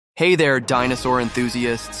Hey there, dinosaur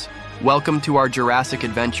enthusiasts. Welcome to our Jurassic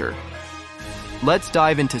Adventure. Let's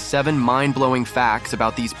dive into 7 mind-blowing facts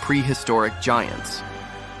about these prehistoric giants.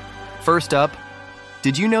 First up,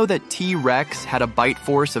 did you know that T-Rex had a bite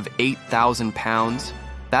force of 8,000 pounds?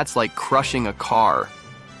 That's like crushing a car.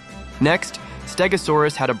 Next,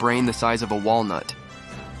 Stegosaurus had a brain the size of a walnut.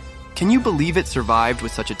 Can you believe it survived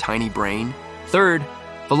with such a tiny brain? Third,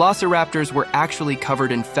 Velociraptors were actually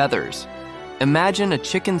covered in feathers. Imagine a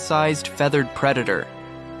chicken-sized feathered predator.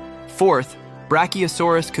 Fourth,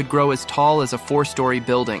 Brachiosaurus could grow as tall as a 4-story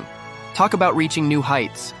building. Talk about reaching new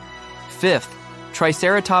heights. Fifth,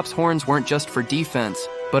 Triceratops' horns weren't just for defense,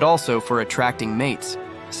 but also for attracting mates.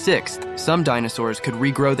 Sixth, some dinosaurs could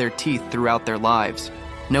regrow their teeth throughout their lives.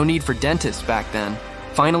 No need for dentists back then.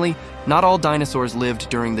 Finally, not all dinosaurs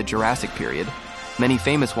lived during the Jurassic period. Many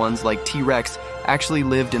famous ones, like T-Rex, actually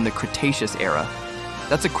lived in the Cretaceous era.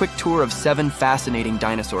 That's a quick tour of 7 fascinating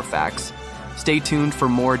dinosaur facts. Stay tuned for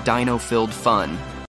more dino-filled fun.